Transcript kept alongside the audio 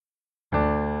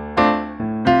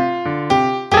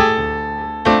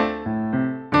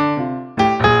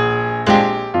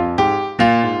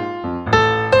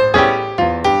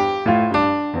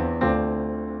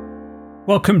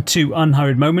Welcome to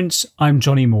Unhurried Moments. I'm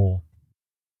Johnny Moore.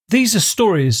 These are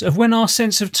stories of when our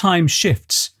sense of time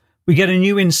shifts. We get a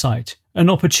new insight, an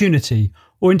opportunity,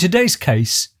 or in today's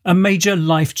case, a major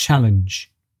life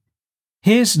challenge.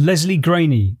 Here's Leslie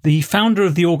Graney, the founder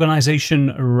of the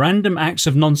organisation Random Acts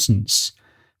of Nonsense,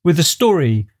 with the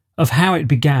story of how it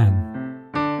began.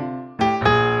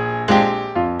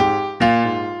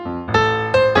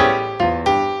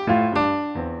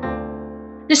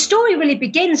 The story really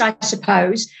begins, I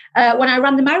suppose, when I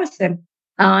ran the marathon.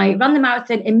 I ran the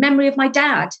marathon in memory of my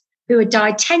dad, who had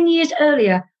died 10 years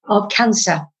earlier of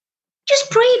cancer. Just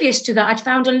previous to that, I'd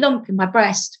found a lump in my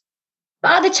breast.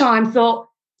 But at the time, thought,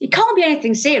 it can't be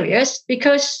anything serious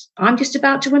because I'm just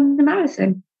about to run the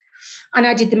marathon. And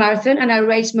I did the marathon and I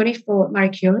raised money for Marie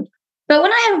Curie. But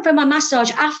when I went for my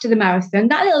massage after the marathon,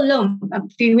 that little lump a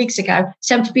few weeks ago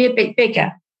seemed to be a bit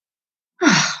bigger.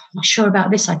 I'm not sure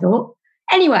about this, I thought.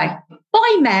 Anyway,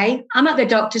 by May, I'm at the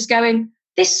doctor's going,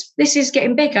 this is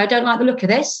getting bigger. I don't like the look of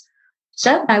this.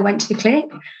 So I went to the clinic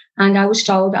and I was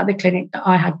told at the clinic that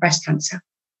I had breast cancer,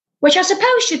 which I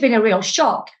suppose should have been a real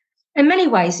shock. In many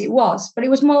ways it was, but it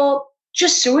was more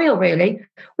just surreal, really.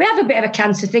 We have a bit of a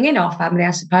cancer thing in our family,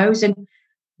 I suppose, and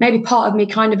maybe part of me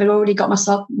kind of had already got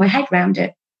my head around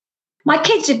it. My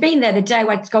kids had been there the day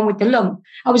I'd gone with the lump.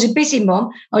 I was a busy mum.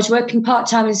 I was working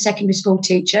part-time as a secondary school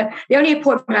teacher. The only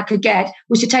appointment I could get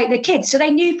was to take the kids. So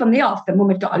they knew from the off that mum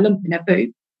had got a lump in her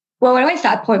boob. Well, when I went to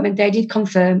that appointment, they did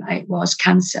confirm it was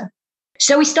cancer.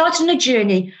 So we started on a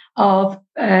journey of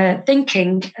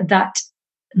thinking that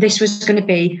this was going to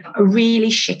be a really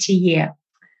shitty year.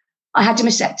 I had a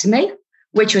mastectomy,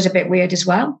 which was a bit weird as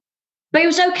well. But it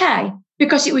was okay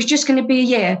because it was just going to be a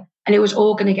year and it was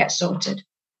all going to get sorted.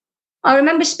 I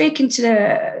remember speaking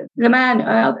to the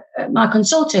man, my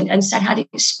consultant, and said, had it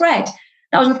spread?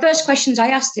 That was the first questions I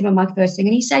asked him on my first thing.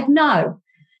 And he said, no,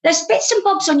 there's bits and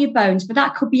bobs on your bones, but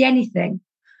that could be anything.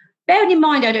 Bearing in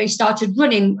mind, I'd only started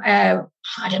running,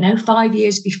 5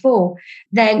 years before,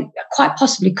 then quite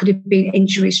possibly could have been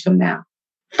injuries from that.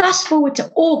 Fast forward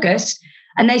to August,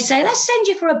 and they say, let's send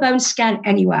you for a bone scan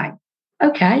anyway.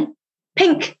 Okay,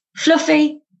 pink,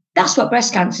 fluffy. That's what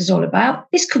breast cancer is all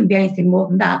about. This couldn't be anything more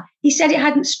than that. He said it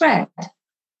hadn't spread.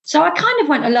 So I kind of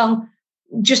went along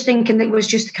just thinking that it was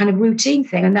just a kind of routine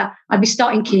thing and that I'd be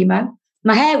starting chemo.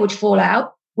 My hair would fall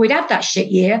out. We'd have that shit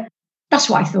year. That's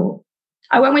what I thought.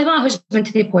 I went with my husband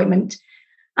to the appointment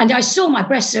and I saw my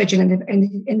breast surgeon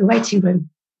in the waiting room.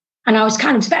 And I was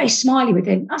kind of very smiley with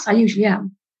him, as I usually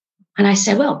am. And I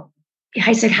said,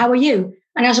 he said, how are you?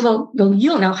 And I said, well,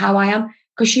 you'll know how I am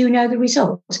because you know the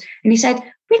results. And he said,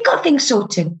 we've got things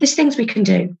sorted. There's things we can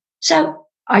do. So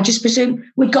I just presumed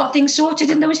we'd got things sorted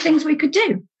and there was things we could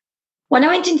do. When I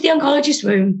went into the oncologist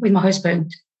room with my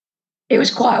husband, it was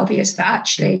quite obvious that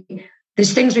actually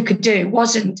there's things we could do.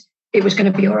 It was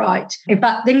going to be all right. In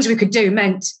fact, things we could do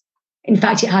meant, in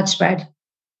fact, it had spread.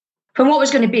 From what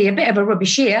was going to be a bit of a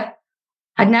rubbish year,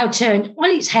 had now turned on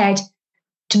its head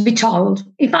to be told.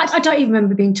 In fact, I don't even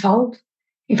remember being told.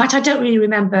 In fact, I don't really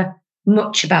remember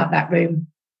much about that room.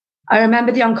 I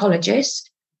remember the oncologist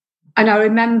and I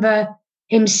remember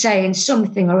him saying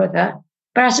something or other,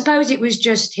 but I suppose it was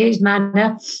just his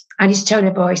manner and his tone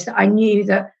of voice that I knew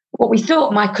that what we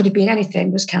thought could have been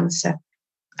anything was cancer.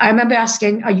 I remember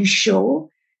asking, are you sure?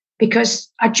 Because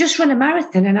I just run a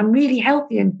marathon and I'm really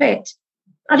healthy and fit.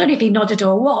 I don't know if he nodded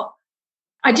or what.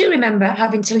 I do remember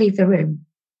having to leave the room.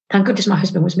 Thank goodness my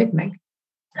husband was with me.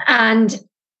 And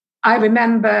I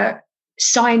remember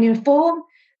signing a form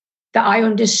that I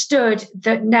understood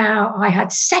that now I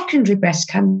had secondary breast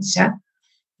cancer,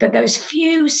 that those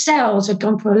few cells had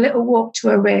gone for a little walk to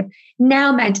a rib,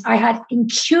 now meant I had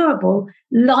incurable,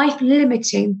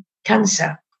 life-limiting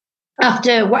cancer.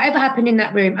 After whatever happened in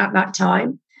that room at that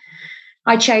time,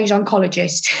 I changed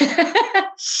oncologist.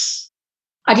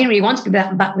 I didn't really want to be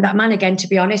back with that man again, to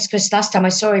be honest, because last time I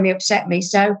saw him, he upset me.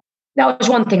 So that was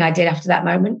one thing I did after that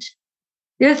moment.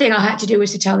 The other thing I had to do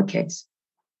was to tell the kids.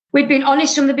 We'd been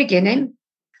honest from the beginning,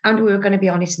 and we were going to be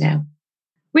honest now.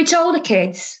 We told the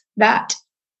kids that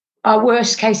our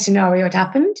worst case scenario had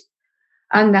happened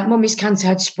and that mummy's cancer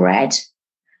had spread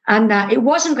and that it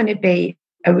wasn't going to be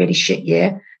a really shit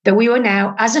year, that we were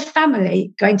now, as a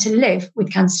family, going to live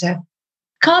with cancer.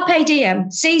 Carpe diem,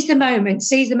 seize the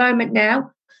moment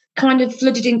now, kind of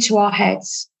flooded into our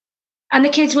heads. And the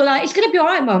kids were like, it's going to be all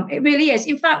right, Mum. It really is.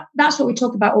 In fact, that's what we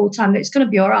talk about all the time, that it's going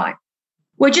to be all right.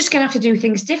 We're just going to have to do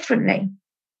things differently.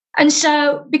 And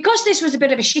so because this was a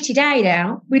bit of a shitty day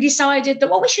now, we decided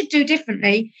that what we should do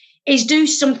differently is do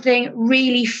something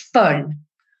really fun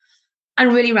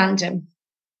and really random.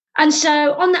 And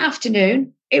so on that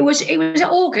afternoon, it was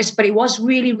August, but it was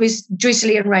really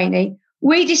drizzly and rainy.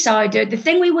 We decided the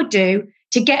thing we would do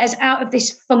to get us out of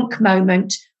this funk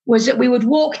moment was that we would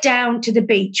walk down to the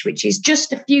beach, which is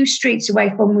just a few streets away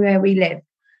from where we live.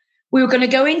 We were going to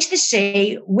go into the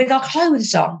sea with our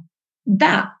clothes on.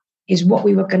 That is what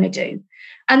we were going to do.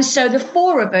 And so the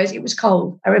four of us, it was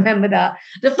cold, I remember that.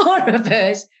 The four of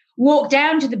us walked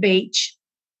down to the beach,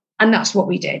 and that's what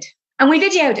we did. And we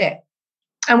videoed it.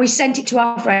 And we sent it to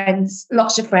our friends,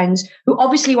 lots of friends, who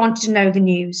obviously wanted to know the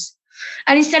news.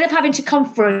 And instead of having to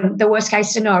confront the worst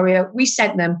case scenario, we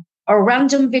sent them a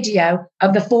random video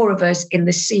of the four of us in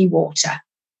the seawater.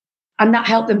 And that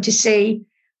helped them to see,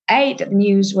 A, that the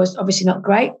news was obviously not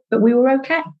great, but we were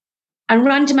okay. And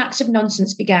Random Acts of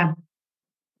Nonsense began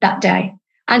that day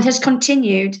and has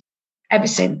continued ever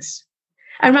since.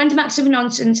 And Random Acts of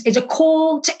Nonsense is a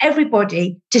call to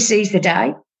everybody to seize the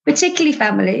day, particularly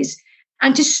families,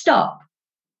 and to stop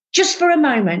just for a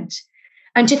moment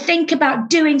and to think about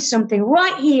doing something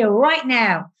right here, right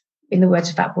now, in the words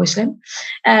of Fatboy Slim,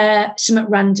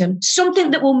 something random,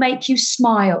 something that will make you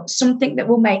smile, something that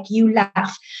will make you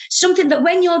laugh, something that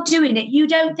when you're doing it, you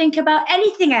don't think about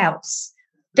anything else,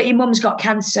 that your mum's got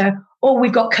cancer or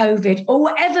we've got COVID or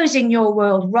whatever's in your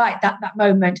world right that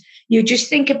moment. You just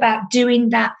think about doing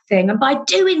that thing. And by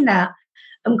doing that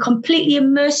and completely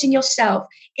immersing yourself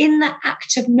in that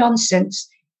act of nonsense,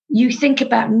 you think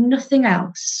about nothing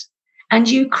else and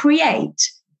you create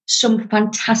some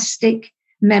fantastic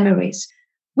memories.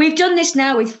 We've done this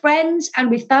now with friends and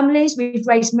with families. We've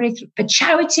raised money for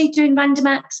charity doing Random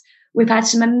Acts. We've had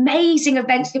some amazing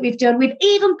events that we've done. We've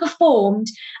even performed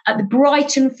at the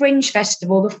Brighton Fringe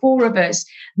Festival, the four of us,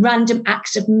 Random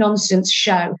Acts of Nonsense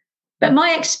show. But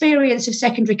my experience of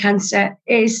secondary cancer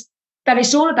is that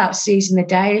it's all about seizing the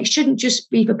day. It shouldn't just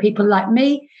be for people like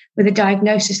me with a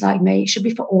diagnosis like me. It should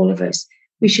be for all of us.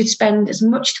 We should spend as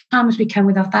much time as we can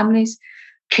with our families,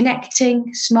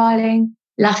 connecting, smiling,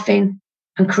 laughing,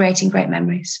 and creating great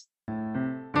memories.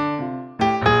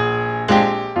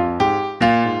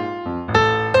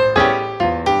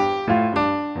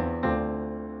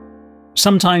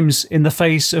 Sometimes, in the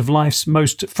face of life's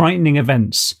most frightening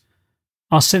events,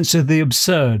 our sense of the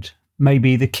absurd may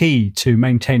be the key to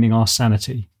maintaining our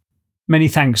sanity. Many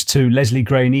thanks to Leslie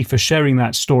Graney for sharing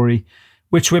that story,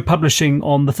 which we're publishing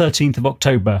on the 13th of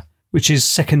October, which is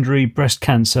Secondary Breast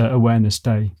Cancer Awareness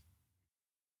Day.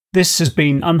 This has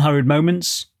been Unhurried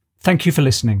Moments. Thank you for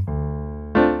listening.